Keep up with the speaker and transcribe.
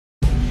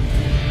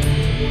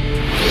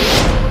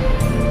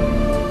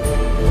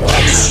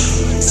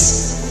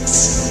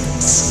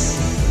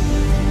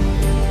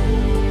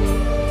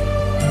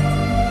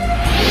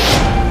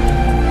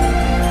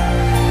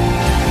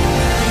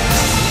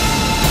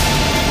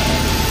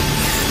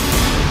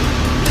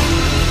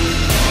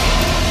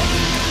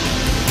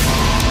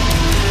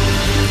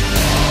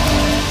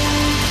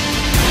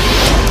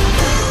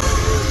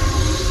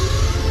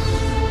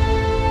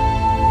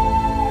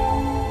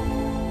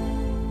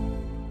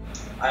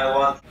I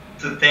want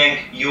to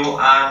thank you,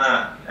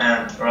 Anna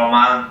and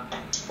Roman,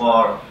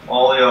 for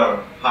all your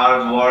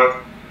hard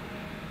work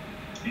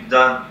you've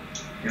done.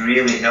 You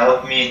really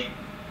helped me,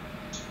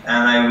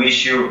 and I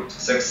wish you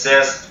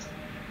success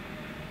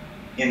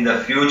in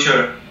the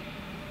future.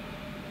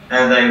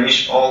 And I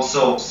wish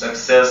also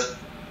success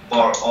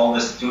for all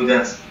the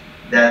students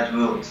that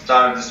will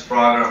start this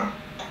program.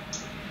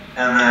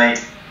 And I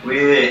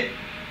really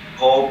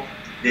hope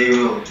they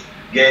will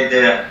get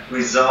the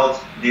result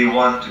they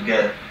want to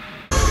get.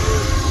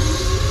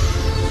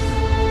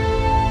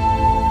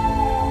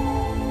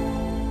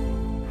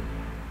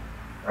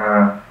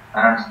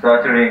 I'm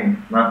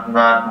stuttering, not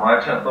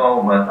much at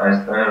all, but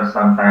I stutter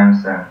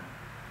sometimes, and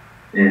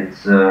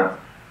it's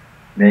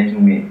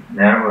making me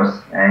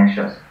nervous,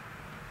 anxious.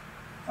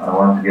 I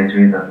want to get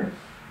rid of it.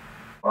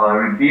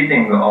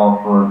 Repeating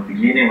of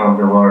beginning of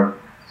the word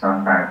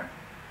sometimes.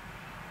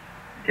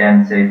 I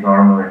can't say it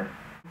normally.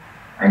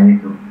 I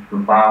need to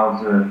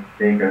pause,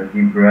 take a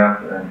deep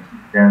breath, and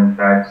then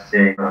try to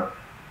say that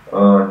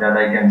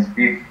I can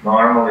speak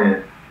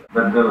normally.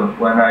 But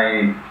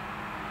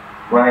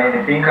when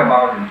I think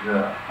about it,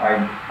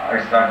 I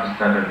start to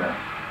stutter then.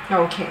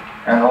 Okay.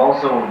 And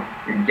also,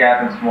 it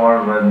happens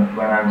more when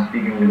I'm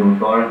speaking with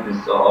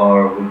authorities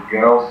or with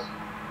girls,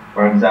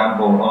 for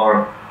example,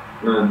 or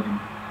to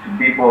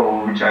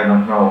people which I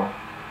don't know,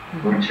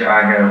 which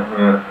I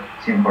have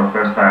seen for the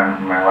first time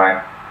in my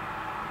life.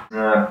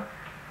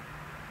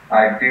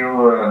 I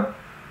feel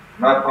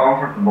not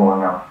comfortable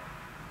enough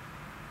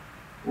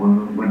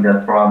with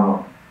that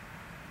problem.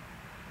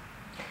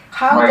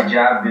 My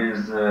job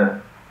is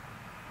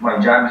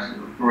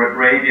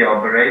radio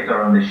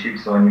operator on the ship,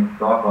 so I need to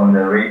talk on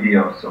the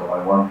radio, so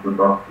I want to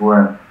talk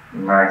fluent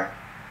and nice.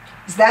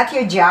 Is that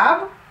your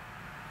job?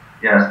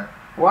 Yes.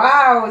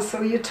 Wow,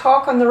 so you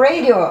talk on the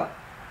radio?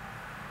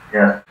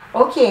 Yes.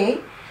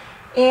 Okay,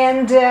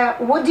 and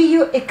what do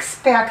you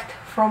expect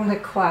from the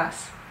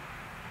class?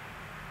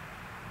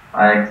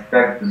 I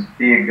expect to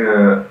speak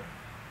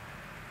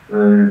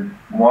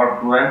more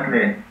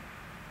fluently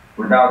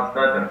without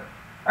stutter.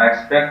 I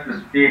expect to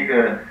speak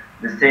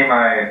the same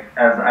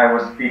as I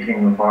was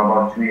speaking for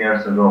about 2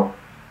 years ago.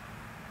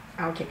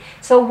 Okay,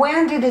 so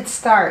when did it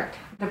start,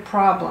 the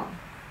problem?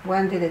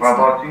 When did it start?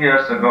 About 2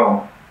 years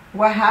ago.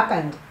 What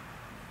happened?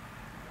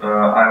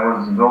 I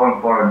was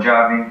going for a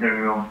job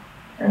interview,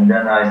 and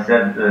then I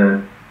said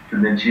to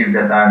the chief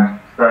that I'm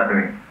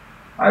stuttering.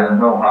 I don't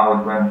know how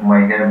it went to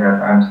my head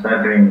that I'm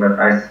stuttering, but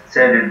I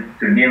said it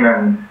to him,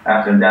 and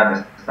after that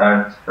I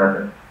started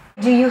stuttering.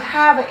 Do you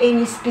have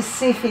any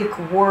specific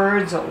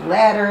words or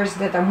letters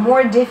that are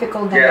more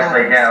difficult than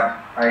others? Yes,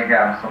 I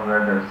have some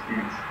letters.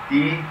 It's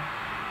T,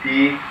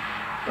 P,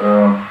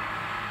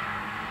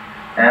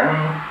 N,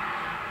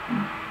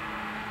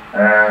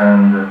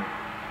 and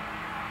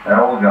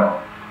Olga.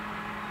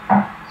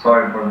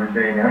 Sorry for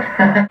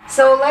Lithuania.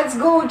 So let's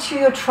go to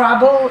your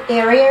trouble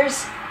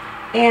areas,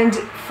 and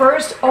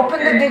first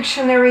open the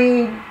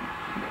dictionary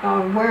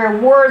where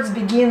words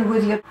begin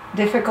with your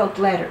difficult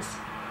letters.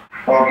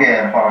 Okay,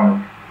 I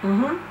found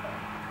it.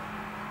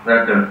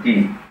 Letter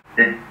T.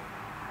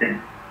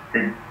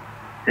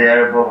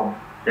 Terrible,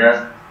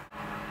 test,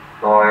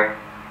 toy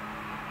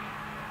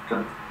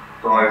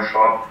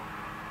shop.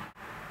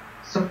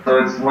 So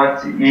it's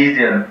much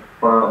easier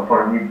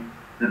for me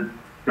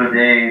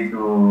today to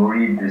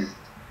read this.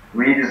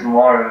 Read is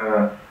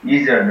more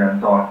easier than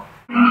talk.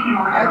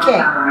 Okay,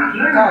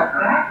 go.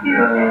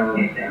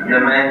 The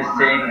man is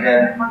saying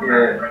that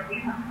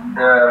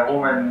the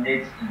woman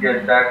needs to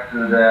get back to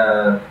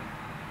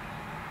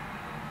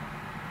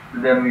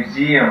the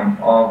museum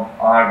of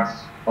arts,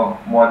 of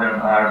modern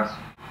arts.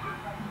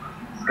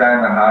 It's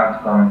kind of hard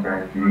to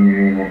commentary,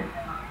 really.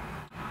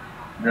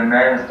 The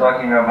man is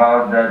talking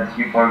about that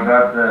he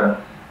forgot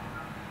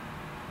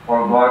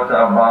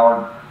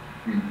about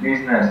his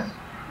business.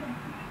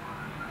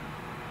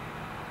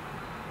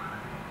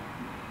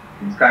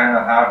 It's kind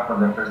of hard for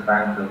the first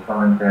time to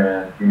comment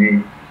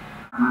TV.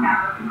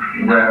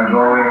 They're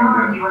going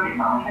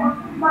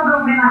so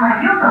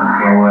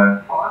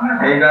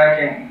maybe I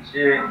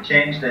can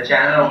change the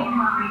channel.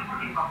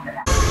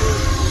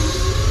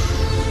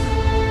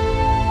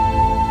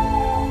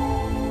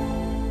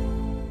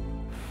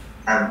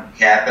 I'm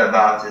happy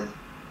about it,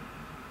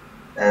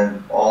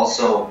 and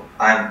also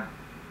I'm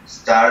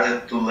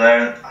started to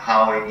learn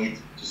how I need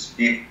to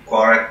speak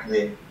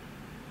correctly,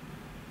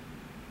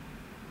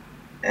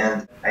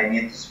 and I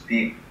need to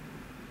speak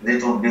a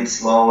little bit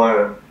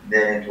slower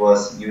than it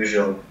was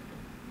usual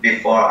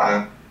before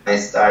I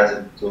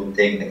started to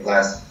take the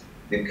class,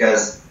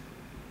 because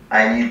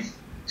I need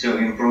to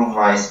improve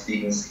my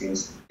speaking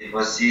skills. It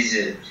was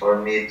easy for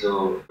me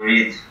to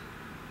read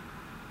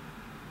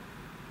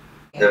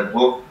the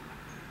book.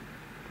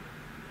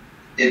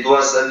 It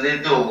was a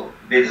little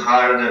bit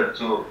harder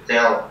to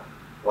tell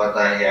what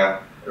I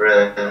have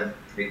read,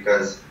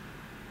 because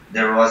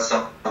there was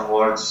some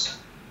words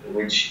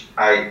which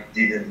I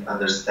didn't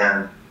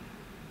understand.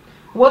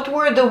 What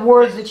were the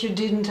words that you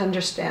didn't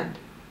understand?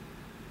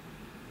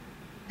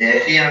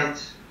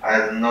 Defiant I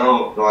don't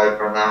know how I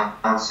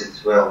pronounce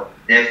it well.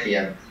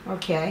 Defiant.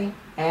 Okay.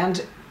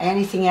 And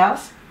anything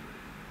else?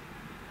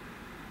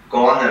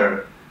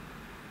 Goner.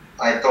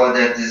 I thought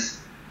that is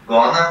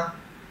gonna.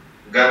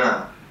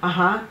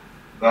 Uh-huh.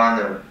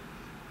 Goner.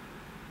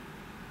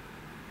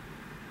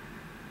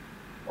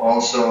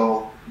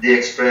 Also, the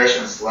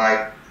expressions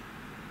like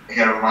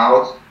her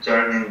mouth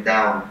turning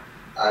down.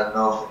 I don't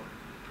know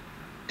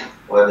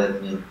what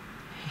that means.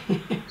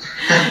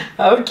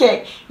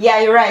 Okay.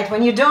 Yeah, you're right.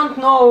 When you don't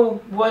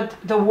know what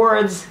the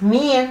words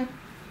mean,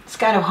 it's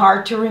kind of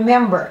hard to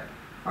remember,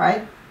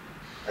 right?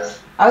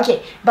 Yes.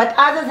 Okay. But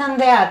other than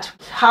that,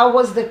 how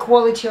was the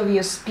quality of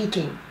your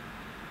speaking?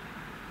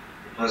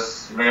 It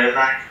was very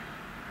nice.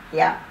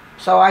 Yeah.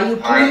 So are you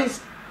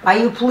pleased? Are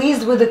you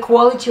pleased with the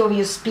quality of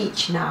your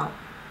speech now?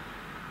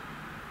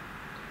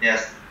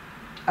 Yes.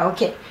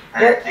 Okay.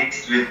 I'm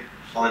pleased with the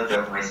quality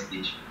of my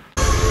speech.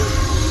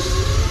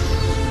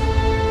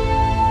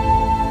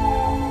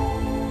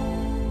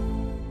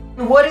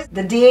 What is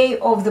the day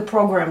of the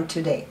program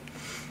today?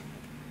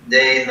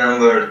 Day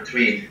number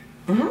 3.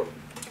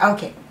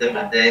 Okay.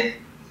 Third day,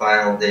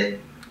 final day.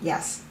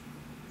 Yes.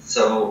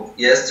 So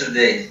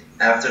yesterday,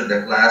 after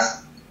the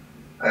class,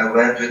 I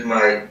went with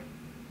my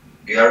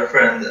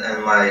girlfriend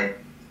and my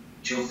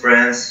 2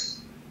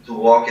 friends to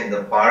walk in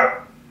the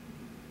park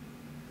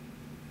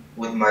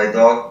with my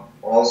dog.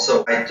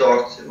 Also, I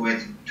talked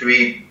with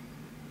 3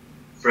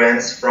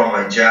 friends from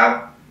my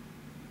job.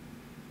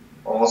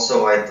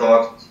 Also, I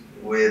talked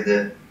with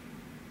the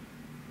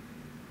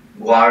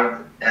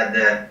guard at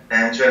the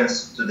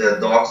entrance to the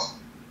docks.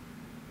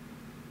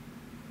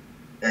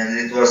 And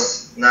it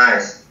was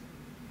nice.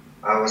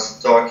 I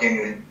was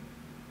talking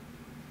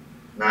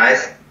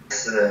nice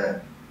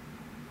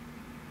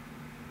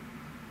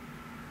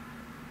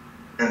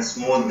and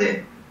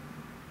smoothly.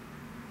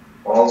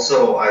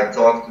 Also, I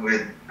talked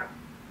with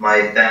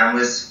my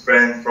family's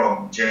friend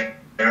from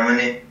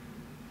Germany.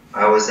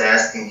 I was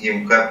asking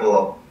him a couple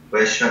of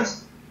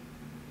questions.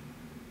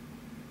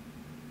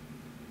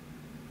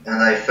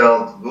 And I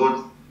felt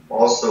good.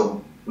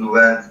 Also, we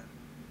went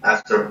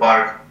after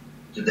park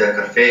to the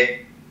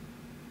cafe.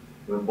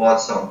 We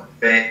bought some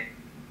cafe.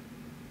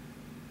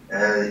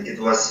 And it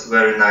was a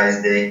very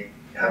nice day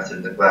after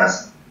the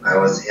class. I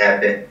was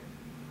happy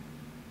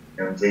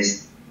and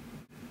pleased.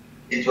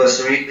 It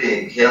was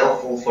really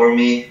helpful for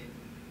me.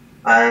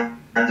 I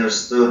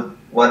understood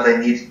what I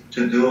need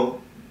to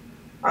do.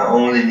 I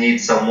only need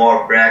some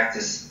more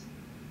practice.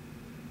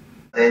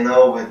 I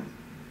know with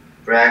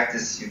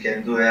practice you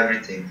can do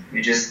everything.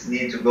 You just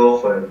need to go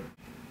for it.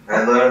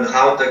 I learned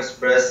how to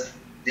express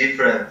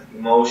different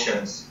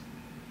emotions.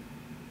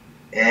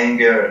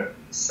 Anger,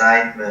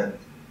 excitement,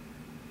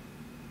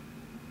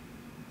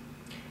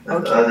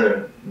 and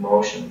other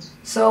emotions.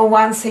 So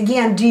once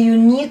again, do you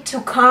need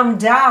to calm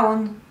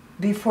down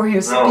before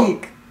you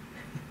speak?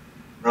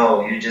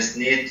 No, you just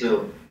need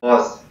to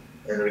pause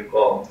and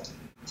recall.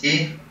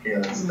 T, yeah,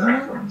 let's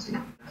start from T.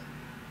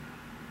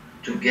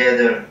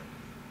 Together,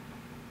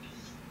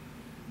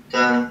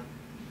 done,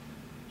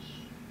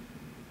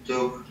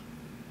 took,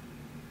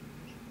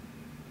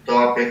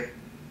 topic,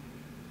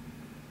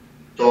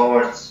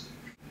 towards,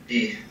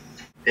 P,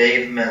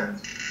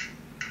 pavement,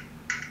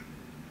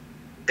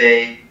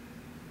 pay,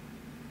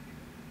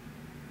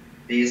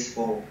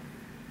 peaceful,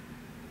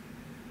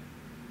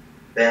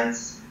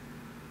 fence,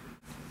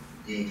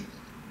 D,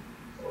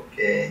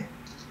 okay,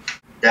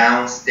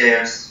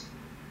 downstairs,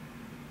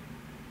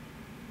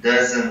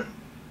 doesn't,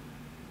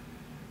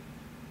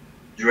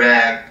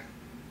 drag,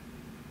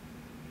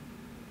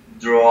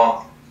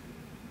 draw,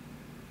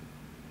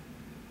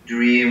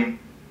 dream,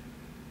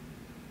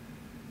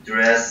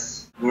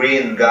 dress,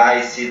 green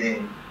guy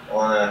sitting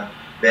on a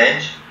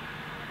bench.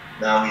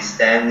 Now he's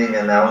standing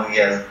and now he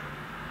has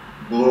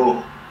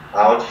blue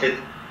outfit.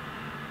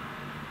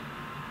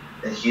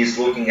 And he's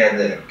looking at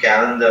the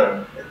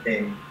calendar, I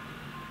think.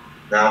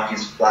 Now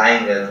he's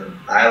flying at an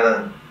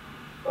island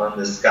on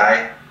the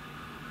sky.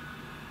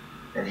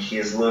 And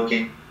he's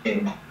looking.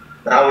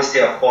 Now we see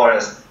a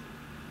forest.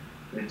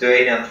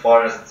 Lithuanian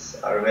forests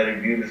are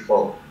very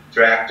beautiful.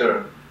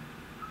 Tractor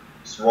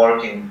is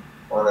working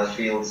on the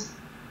fields.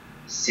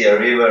 See a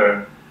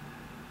river,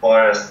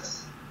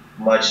 forests,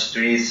 much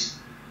trees.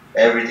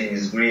 Everything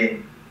is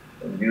green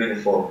and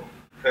beautiful.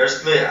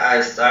 Firstly,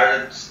 I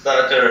started to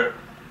stutter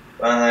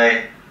when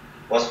I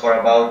was for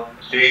about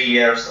 3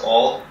 years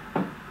old.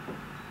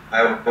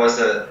 I was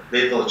a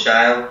little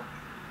child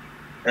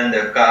and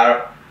the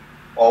car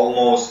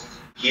almost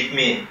hit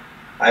me.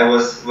 I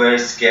was very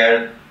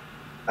scared.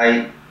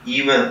 I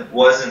even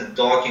wasn't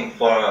talking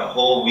for a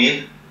whole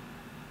week.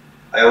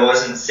 I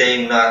wasn't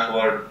saying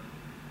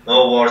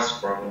no words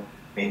from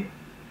me.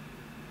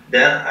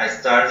 Then I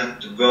started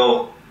to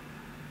go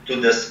to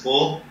the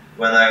school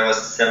when I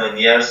was 7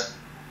 years,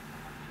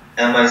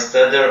 and my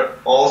stutter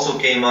also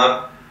came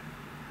up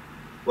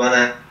when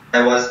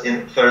I was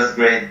in first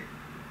grade.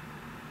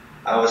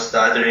 I was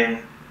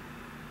stuttering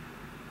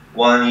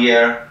 1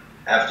 year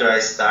after I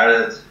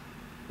started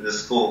the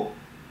school.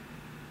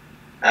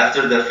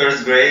 After the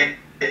first grade,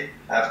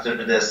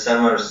 after the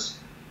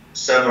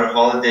summer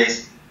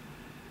holidays,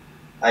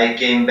 I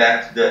came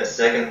back to the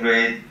second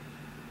grade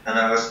and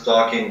I was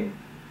talking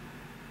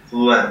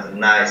fluent and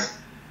nice.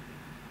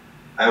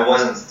 I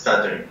wasn't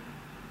stuttering.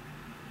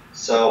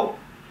 So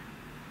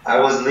I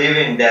was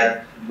living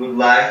that good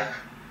life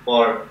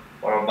for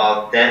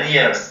about 10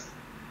 years.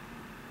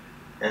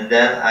 And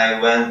then I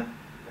went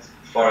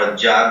for a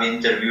job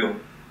interview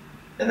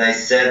and I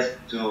said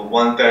to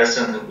one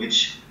person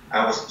which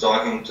I was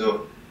talking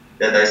to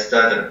that I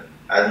stutter.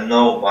 I don't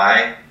know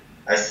why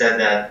I said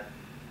that,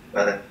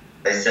 but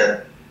I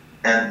said.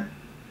 And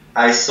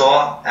I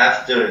saw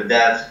after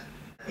that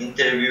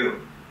interview,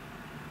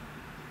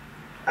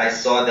 I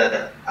saw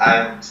that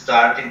I'm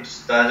starting to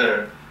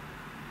stutter.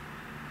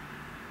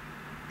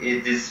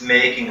 It is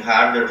making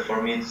harder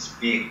for me to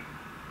speak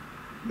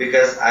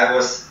because I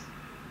was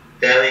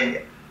telling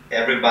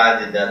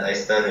everybody that I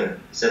stutter.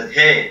 I said,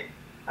 hey,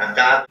 I'm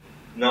not,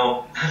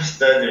 no, I'm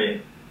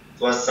stuttering. It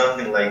was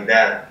something like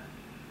that.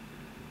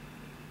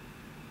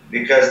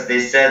 Because they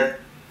said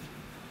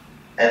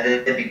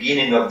at the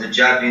beginning of the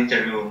job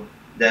interview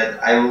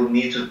that I will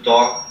need to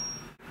talk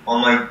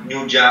on my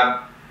new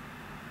job.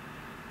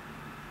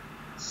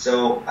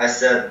 So I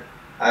said,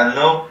 I don't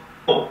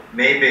know,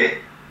 maybe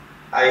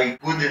I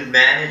couldn't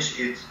manage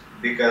it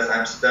because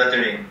I'm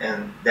stuttering,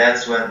 and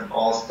that's when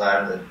all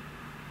started.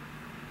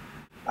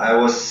 I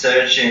was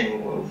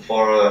searching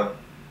for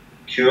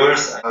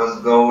cures. I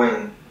was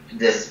going to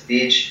the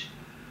speech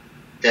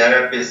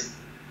therapist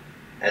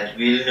at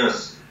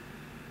Vilnius.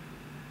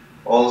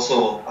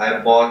 Also, I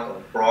bought a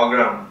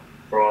program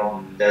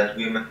from that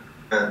woman.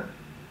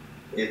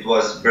 It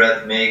was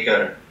Breath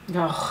Maker.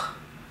 Oh.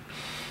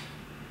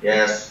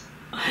 Yes.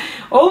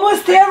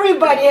 Almost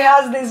everybody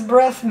has this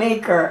breath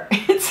maker.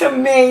 It's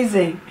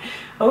amazing.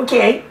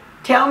 Okay,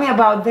 tell me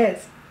about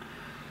this.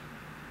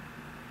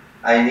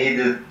 I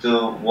needed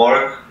to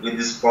work with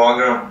this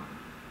program.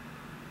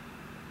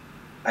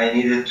 I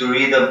needed to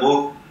read a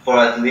book for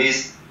at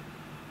least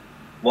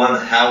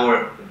 1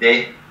 hour a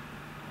day.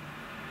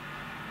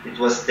 It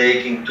was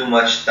taking too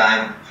much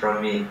time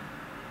from me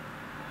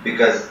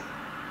because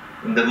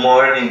in the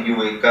morning you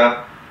wake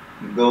up,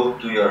 you go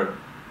to your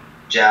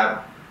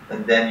job,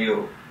 and then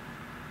you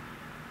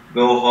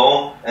go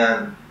home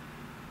and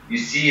you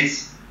see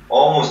it's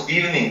almost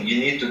evening. You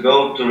need to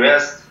go to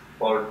rest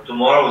for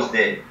tomorrow's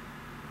day.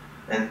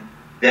 And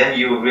then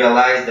you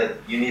realize that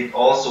you need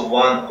also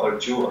 1 or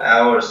 2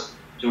 hours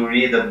to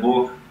read a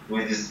book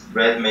with this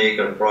bread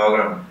maker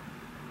program.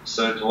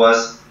 So it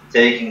was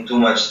taking too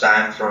much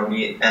time from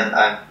me, and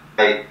I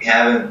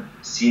haven't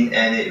seen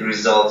any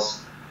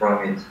results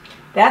from it.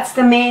 That's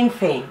the main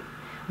thing.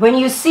 When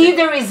you see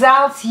the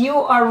results, you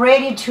are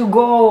ready to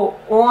go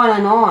on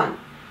and on.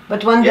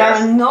 But when there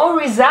are no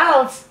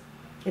results,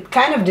 it's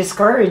kind of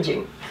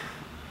discouraging.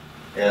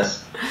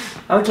 Yes.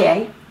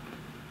 Okay.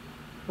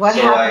 What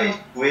so happened? I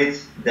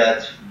quit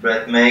that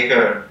bread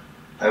maker.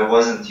 I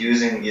wasn't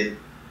using it.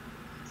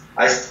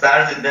 I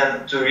started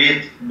then to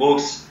read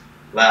books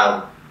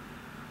loud.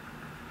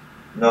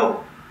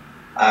 No,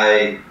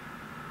 I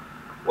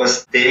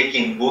was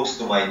taking books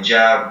to my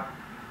job,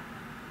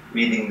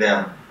 reading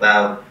them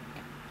loud.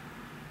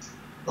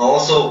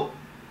 Also,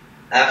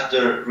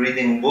 after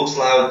reading books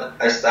loud,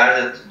 I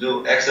started to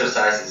do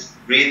exercises,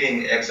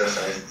 breathing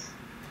exercises.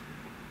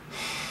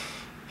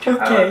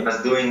 Okay. I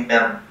was doing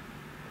them.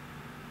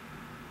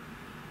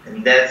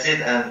 And that's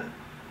it. And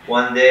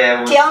one day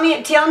I was...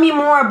 Tell me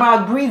more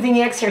about breathing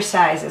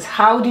exercises.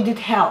 How did it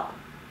help?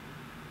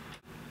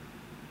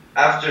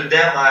 After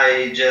them,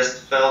 I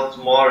just felt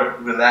more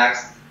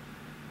relaxed.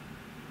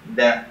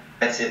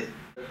 That's it.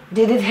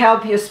 Did it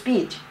help your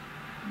speech?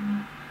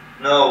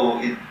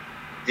 No, it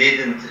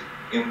didn't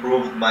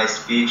improve my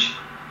speech.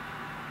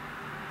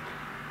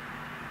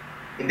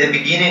 In the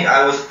beginning,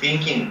 I was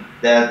thinking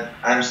that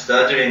I'm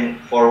stuttering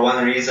for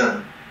one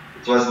reason.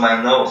 It was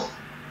my nose.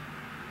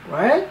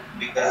 What?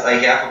 Because I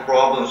have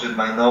problems with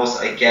my nose.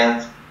 I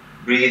can't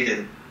breathe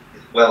it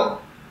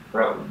well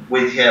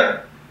with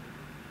hair.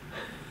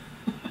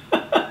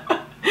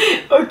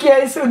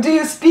 Okay, so do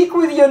you speak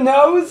with your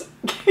nose?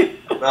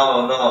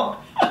 No.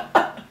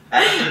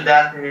 After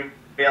that, I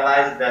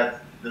realized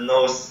that the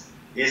nose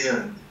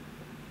isn't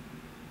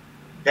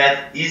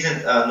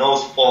a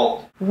nose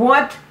fault.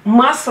 What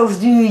muscles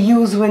do you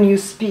use when you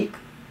speak?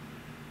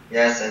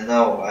 Yes, I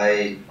know.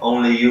 I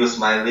only use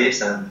my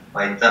lips and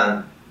my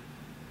tongue.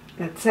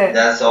 That's it.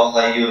 That's all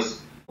I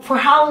use. For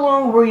how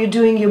long were you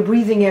doing your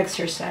breathing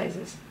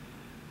exercises?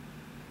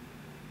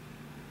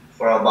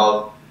 For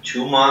about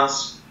 2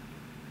 months,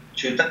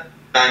 2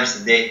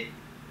 times a day,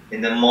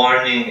 in the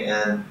morning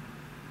and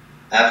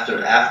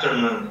after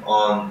afternoon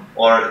on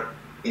or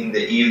in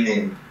the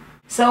evening.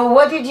 So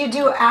what did you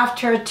do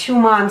after 2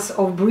 months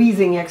of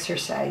breathing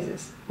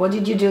exercises? What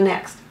did you do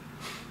next?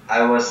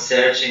 I was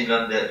searching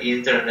on the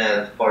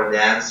internet for the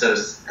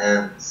answers,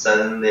 and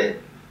suddenly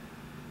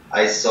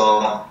I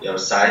saw your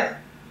site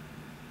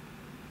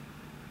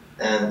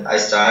and I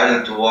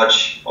started to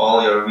watch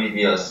all your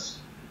videos.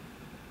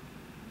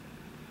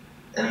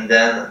 And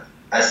then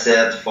I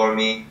said for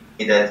me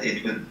that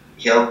it would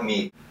help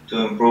me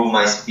to improve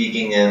my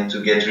speaking and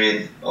to get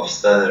rid of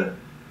stutter.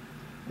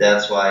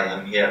 That's why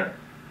I'm here.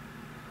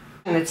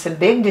 And it's a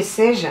big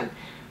decision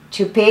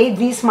to pay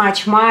this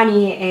much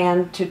money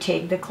and to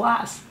take the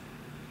class.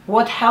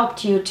 What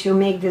helped you to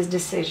make this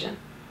decision?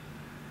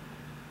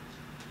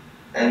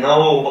 I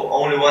know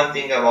only one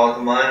thing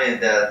about money,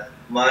 that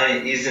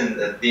money isn't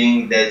a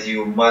thing that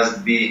you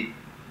must be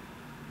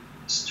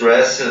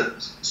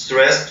stressful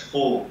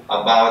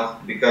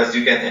about, because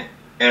you can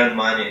earn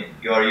money.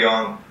 You're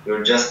young,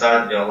 you're just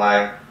starting your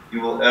life,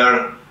 you will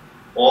earn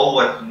all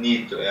what you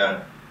need to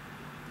earn.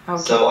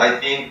 Okay. So I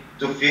think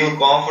to feel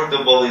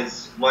comfortable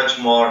is much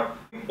more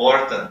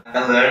important.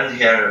 I learned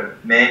here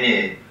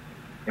many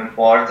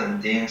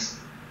important things,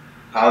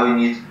 how you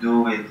need to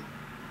do it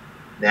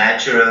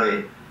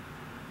naturally,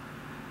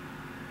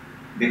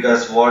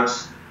 because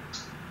words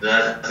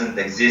doesn't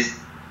exist.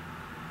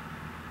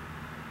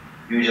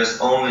 You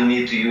just only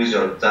need to use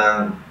your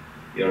tongue,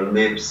 your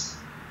lips,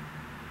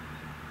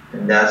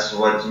 and that's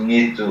what you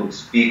need to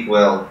speak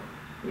well.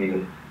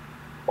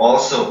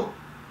 Also,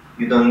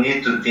 you don't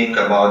need to think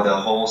about the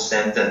whole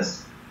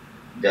sentence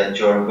that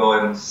you're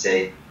going to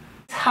say.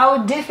 How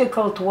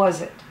difficult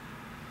was it?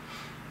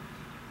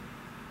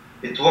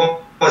 It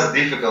was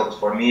difficult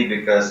for me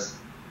because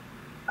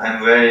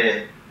I'm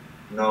very,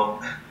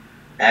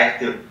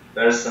 active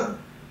person.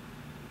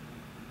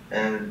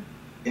 And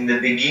in the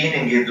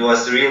beginning it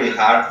was really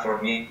hard for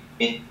me.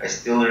 I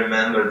still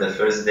remember the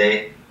first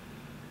day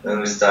when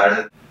we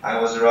started.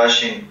 I was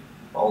rushing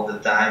all the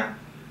time.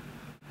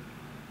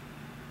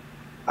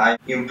 I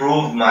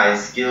improved my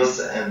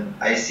skills and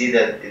I see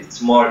that it's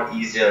more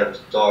easier to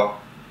talk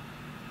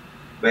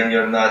when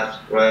you're not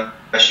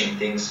rushing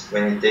things,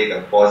 when you take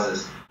a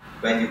pauses,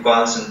 when you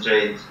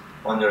concentrate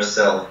on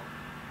yourself.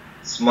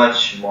 It's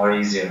much more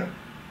easier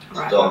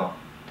to talk.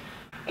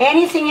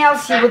 Anything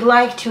else you would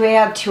like to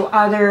add to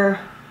other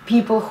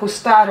people who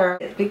stutter?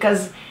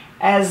 Because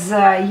as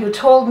you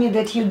told me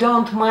that you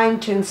don't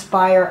mind to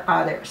inspire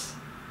others.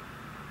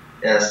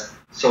 Yes,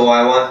 so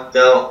I want to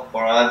tell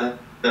for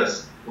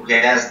others who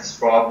has this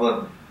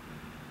problem,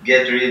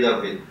 get rid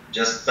of it.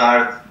 Just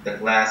start the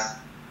class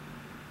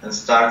and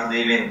start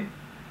living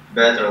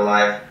better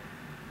life,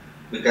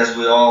 because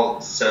we all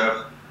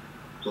deserve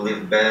to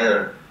live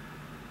better.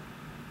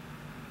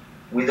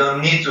 We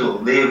don't need to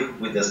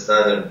live with the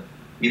stutter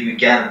if we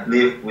can't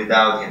live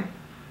without him.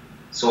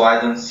 So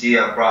I don't see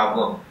a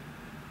problem.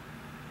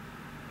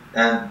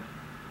 And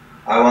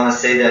I want to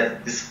say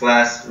that this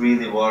class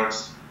really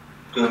works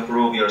to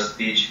improve your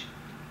speech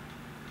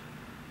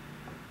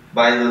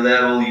by the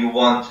level you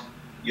want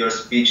your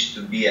speech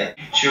to be at.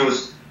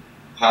 Choose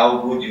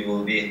how good you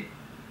will be.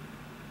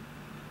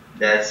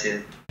 That's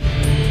it.